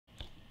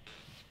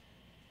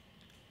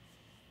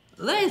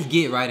let's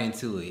get right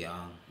into it,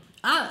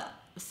 y'all.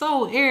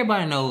 So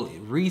everybody know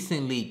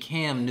recently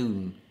Cam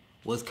Newton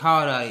was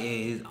called out at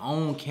his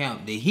own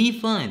camp that he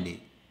funded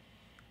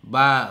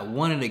by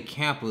one of the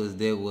campers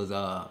that was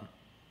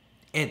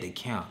at the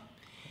camp.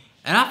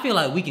 And I feel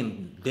like we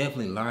can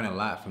definitely learn a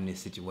lot from this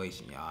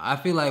situation, y'all. I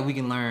feel like we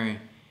can learn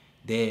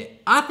that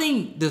I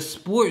think the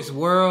sports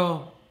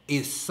world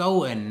is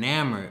so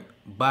enamored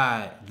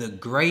by the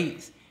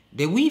greats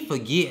that we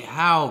forget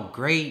how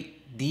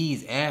great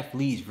these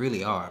athletes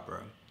really are, bro.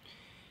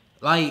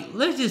 Like,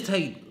 let's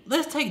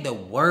take the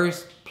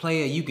worst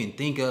player you can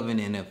think of in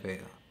the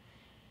NFL.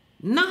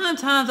 9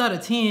 times out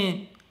of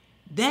 10,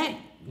 that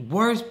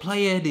worst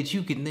player that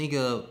you can think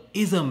of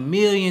is a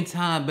million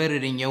times better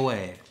than your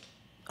ass.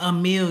 A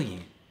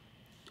million.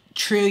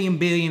 Trillion,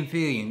 billion,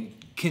 billion,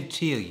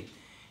 quintillion.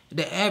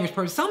 The average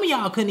person. Some of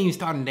y'all couldn't even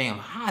start in damn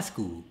high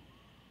school.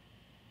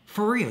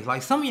 For real.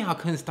 Like, some of y'all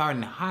couldn't start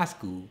in high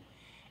school.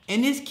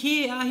 And this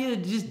kid out here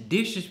just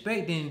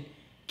disrespecting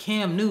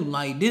Cam Newton.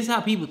 Like, this is how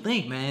people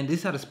think, man. This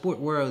is how the sport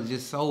world is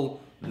just so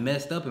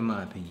messed up, in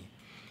my opinion.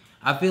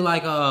 I feel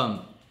like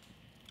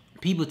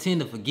people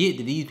tend to forget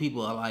that these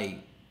people are, like,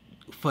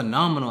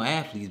 phenomenal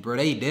athletes, bro.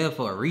 They there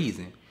for a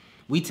reason.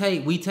 We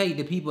take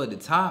the people at the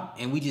top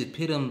and we just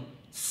put them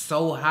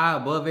so high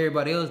above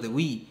everybody else that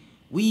we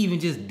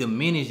even just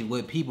diminish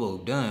what people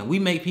have done. We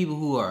make people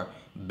who are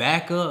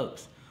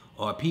backups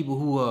or people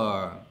who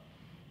are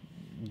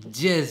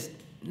just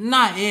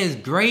not as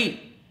great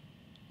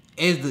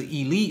as the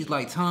elites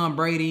like Tom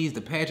Brady's,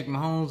 the Patrick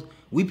Mahomes.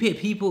 We put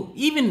people,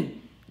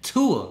 even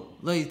Tua.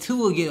 Like,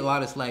 Tua get a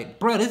lot of slack.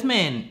 Bro, this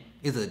man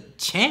is a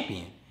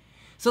champion.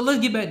 So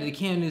let's get back to the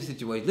Cam Newton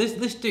situation.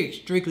 Let's stick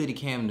strictly to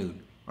Cam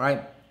Newton,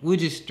 right? We'll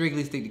just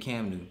strictly stick to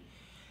Cam Newton.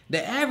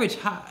 The average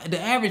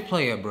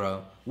player,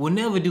 bro, will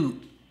never do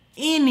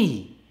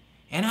any,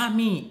 and I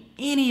mean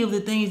any of the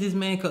things this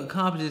man could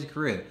accomplish in his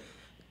career.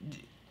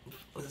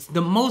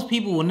 The most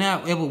people will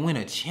not ever win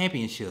a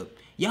championship.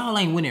 Y'all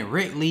ain't winning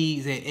rec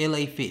leagues at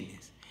LA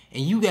Fitness.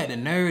 And you got the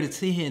nerve to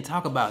sit here and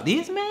talk about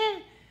this,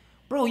 man?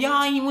 Bro,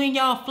 y'all ain't win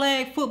y'all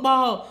flag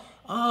football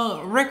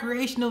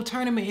recreational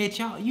tournament at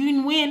y'all. You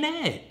didn't win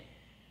that.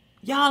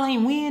 Y'all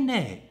ain't win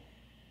that.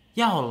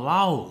 Y'all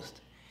lost.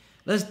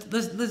 Let's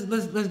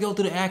go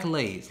through the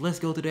accolades. Let's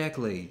go through the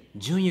accolades.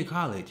 Junior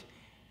college,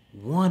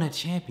 won a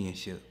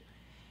championship.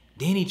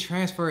 Then he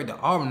transferred to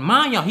Auburn.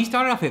 Mind y'all, he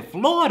started off at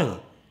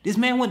Florida. This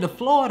man went to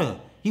Florida.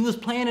 He was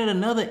playing at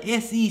another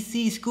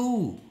SEC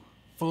school.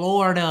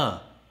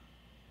 Florida.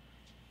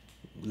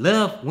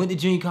 Left, went to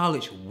junior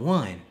college,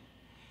 won.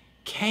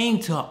 Came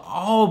to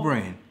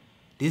Auburn.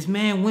 This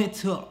man went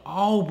to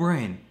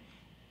Auburn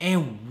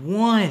and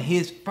won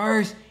his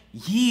first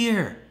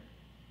year.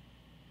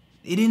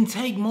 It didn't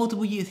take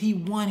multiple years. He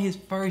won his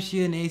first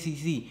year in the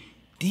SEC.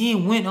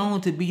 Then went on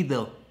to be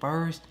the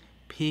first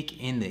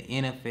pick in the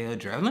NFL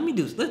draft.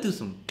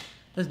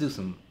 Let's do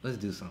some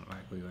right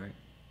quick,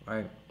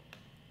 right?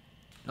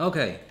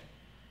 Okay.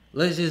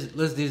 Let's just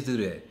do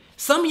that.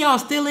 Some of y'all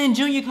still in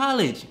junior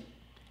college.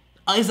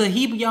 It's a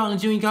heap of y'all in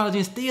junior college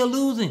and still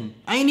losing.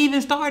 Ain't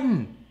even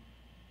starting.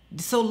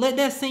 So let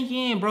that sink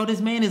in, bro.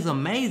 This man is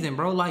amazing,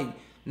 bro. Like,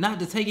 not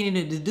to take it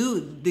into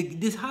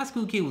this high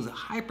school kid was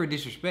hyper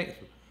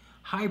disrespectful.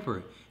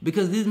 Hyper.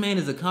 Because this man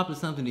has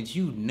accomplished something that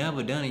you've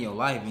never done in your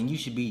life, and you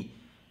should be,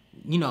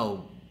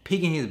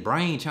 picking his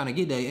brain trying to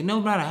get that. And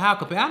no matter how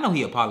compared, I know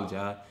he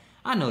apologized.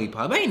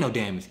 But ain't no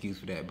damn excuse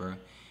for that, bro.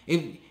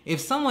 If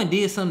someone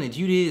did something that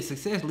you did,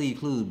 success leaves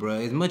clues, bro.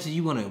 As much as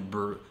you want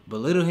to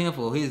belittle him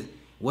for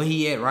where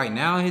he at right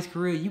now in his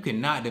career, you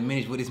cannot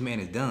diminish what this man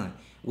has done,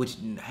 which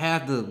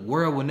half the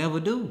world will never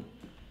do.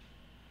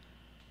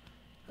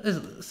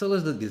 So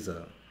let's look this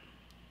up.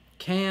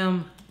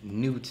 Cam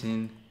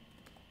Newton.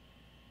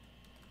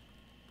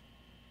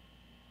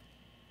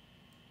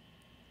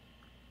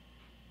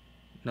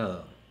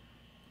 No.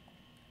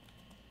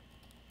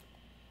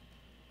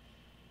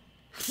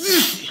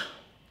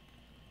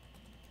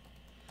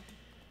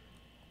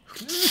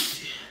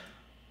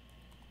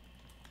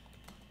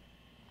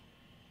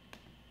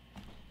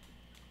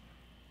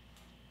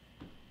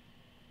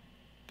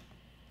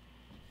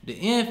 The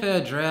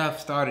NFL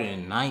draft started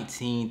in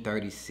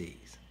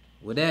 1936.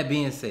 With that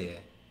being said,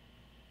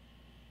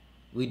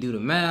 we do the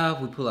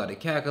math, we pull out the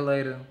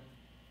calculator.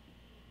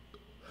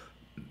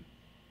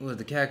 What's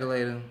the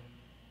calculator?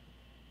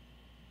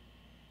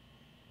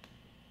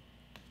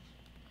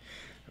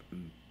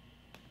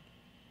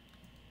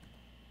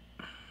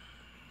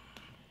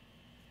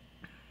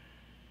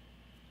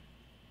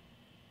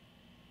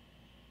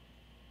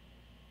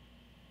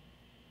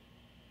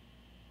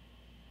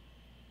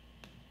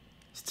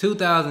 It's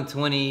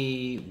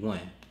 2021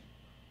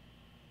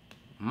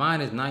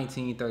 minus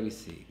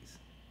 1936.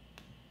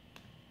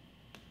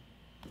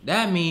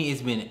 That means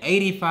it's been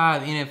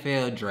 85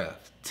 NFL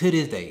drafts to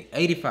this day.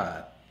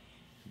 85.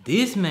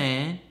 This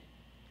man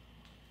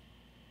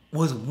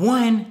was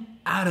one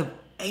out of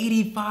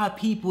 85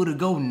 people to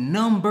go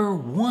number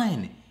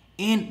one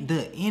in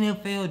the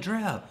NFL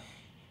draft.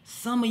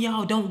 Some of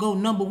y'all don't go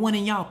number one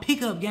in y'all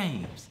pickup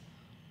games.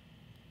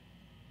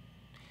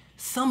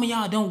 Some of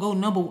y'all don't go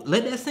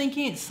let that sink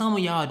in. Some of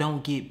y'all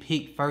don't get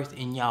picked first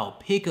in y'all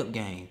pickup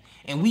games.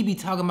 And we be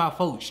talking about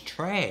folks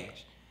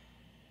trash.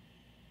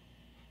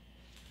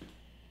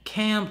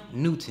 Cam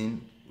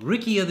Newton,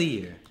 Rookie of the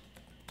Year.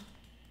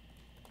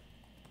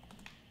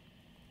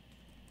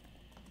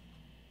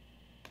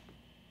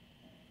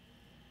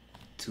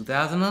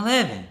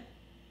 (2011)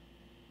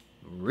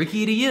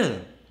 Rookie of the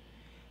Year.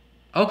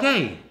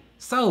 Okay,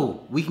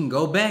 so we can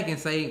go back and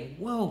say,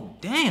 whoa,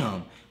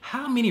 damn,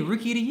 how many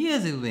Rookie of the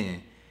Years has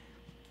been?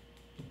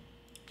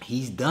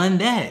 He's done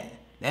that.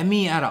 That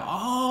means out of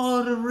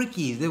all the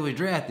rookies that were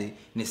drafted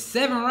in the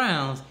 7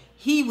 rounds,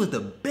 he was the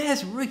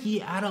best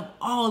rookie out of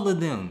all of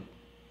them.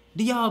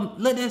 Do y'all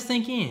let that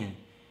sink in?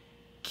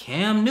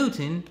 Cam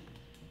Newton,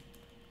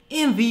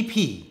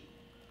 MVP.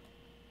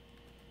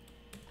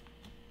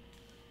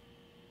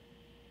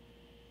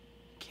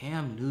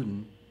 Cam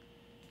Newton,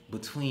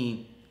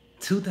 between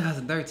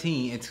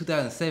 2013 and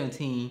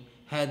 2017,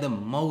 had the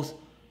most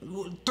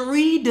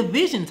 3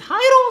 division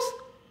titles?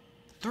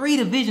 3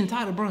 division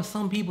titles, bro.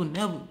 Some people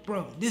never,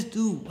 bro. This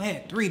dude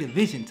had 3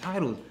 division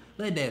titles.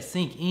 Let that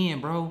sink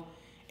in, bro.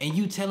 And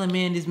you telling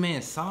man this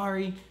man's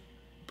sorry,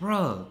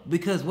 bro,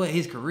 because what,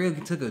 his career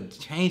took a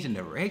change in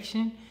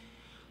direction?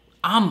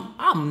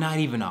 I'm not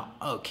even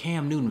a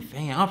Cam Newton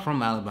fan. I'm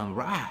from Alabama,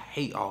 bro. I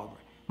hate Auburn.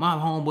 My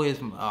homeboy is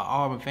from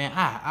Auburn fan.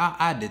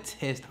 I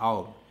detest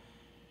Auburn.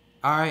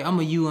 All right, I'm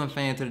a UM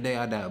fan to the day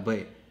I die,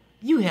 but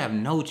you have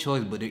no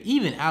choice but to,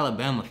 even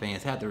Alabama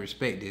fans have to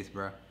respect this,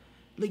 bro.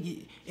 Look,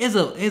 as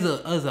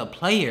a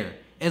player,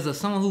 as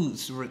someone who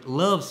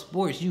loves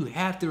sports, you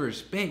have to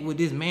respect what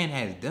this man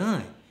has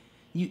done.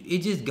 It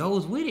just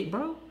goes with it,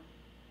 bro.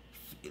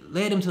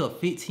 Led him to a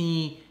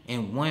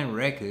 15-1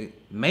 record,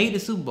 made the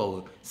Super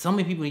Bowl. So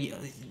many people,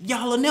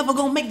 y'all are never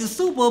gonna make the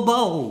Super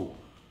Bowl.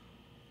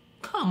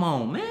 Come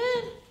on,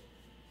 man.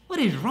 What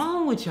is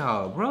wrong with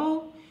y'all,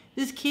 bro?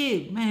 This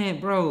kid,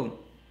 man, bro.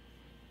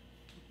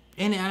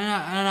 And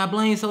I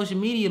blame social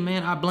media,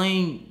 man. I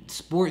blame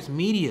sports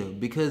media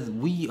because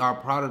we are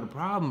part of the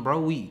problem,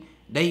 bro.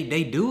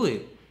 They do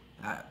it.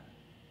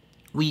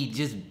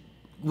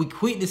 We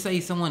quick to say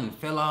someone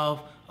fell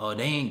off, or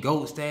they ain't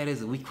GOAT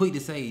status. We quick to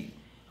say,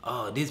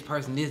 oh, this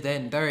person, this,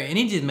 that, and third, and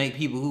it just make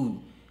people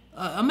who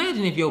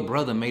imagine if your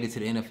brother made it to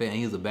the NFL and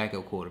he was a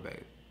backup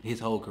quarterback his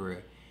whole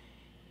career.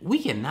 We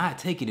cannot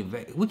take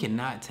it. We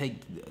cannot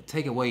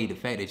take away the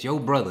fact that your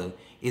brother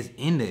is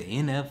in the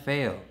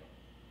NFL.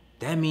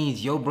 That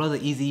means your brother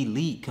is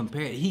elite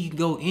compared. He can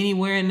go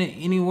anywhere in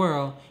any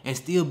world and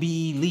still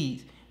be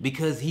elite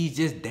because he's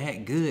just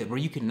that good, bro.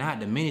 You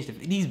cannot diminish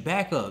these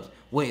backups.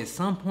 Where at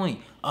some point,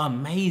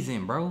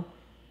 amazing, bro,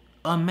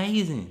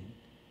 amazing.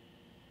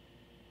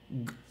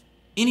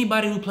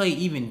 Anybody who played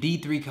even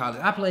D3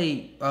 college,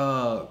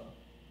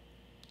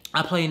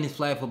 I play in this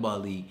flag football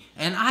league,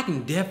 and I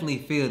can definitely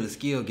feel the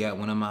skill gap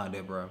when I'm out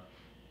there, bro.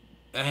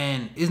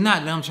 And it's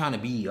not that I'm trying to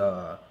be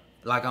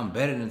like I'm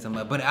better than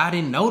somebody, but I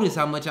didn't notice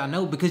how much I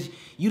know because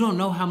you don't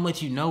know how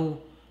much you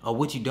know or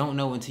what you don't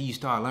know until you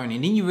start learning.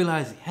 And then you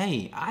realize,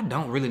 hey, I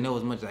don't really know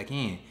as much as I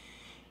can.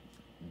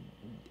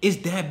 It's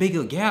that big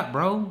a gap,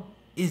 bro.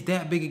 It's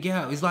that big a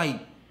gap. It's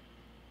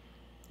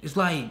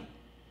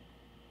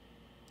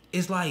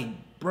like,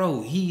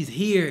 bro, he's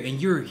here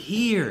and you're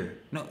here.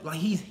 No, like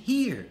he's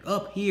here,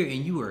 up here,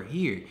 and you are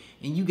here.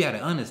 And you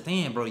gotta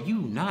understand, bro, you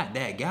not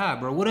that guy,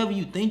 bro. Whatever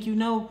you think you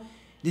know,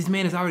 this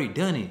man has already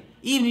done it.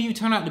 Even if you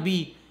turn out to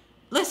be,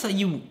 let's say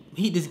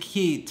this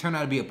kid turned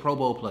out to be a Pro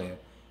Bowl player.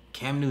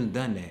 Cam Newton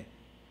done that.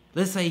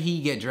 Let's say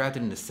he get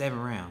drafted in the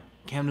 7th round.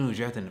 Cam Newton was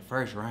drafted in the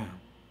 1st round.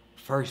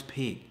 1st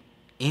pick,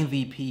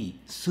 MVP,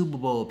 Super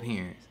Bowl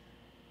appearance.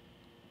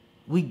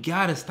 We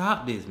gotta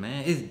stop this,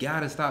 man. It's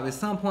gotta stop. At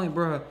some point,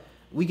 bro,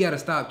 we gotta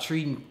stop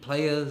treating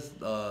players,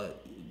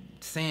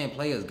 saying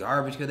players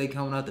garbage because they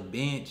coming off the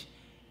bench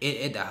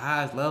at the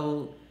highest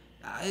level.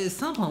 At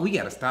some point, we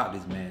gotta stop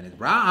this, man.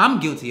 Bro, I'm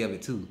guilty of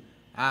it too.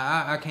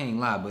 I can't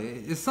lie, but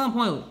at some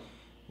point,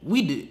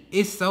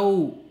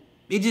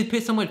 it just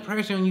puts so much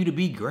pressure on you to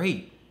be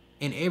great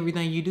in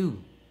everything you do.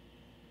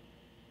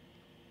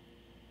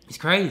 It's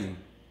crazy.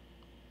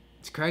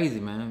 It's crazy,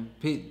 man.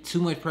 Put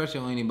too much pressure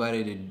on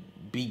anybody to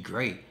be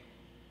great.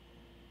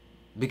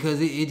 Because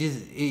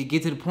it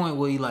gets to the point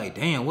where you're like,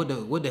 damn, what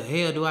the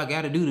hell do I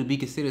gotta do to be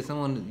considered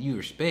someone you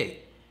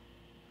respect?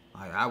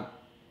 Like I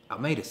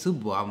made a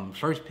Super Bowl. I'm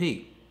first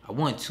pick. I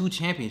won 2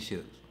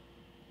 championships.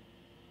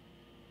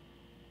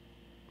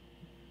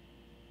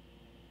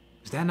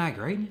 Is that not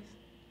greatness?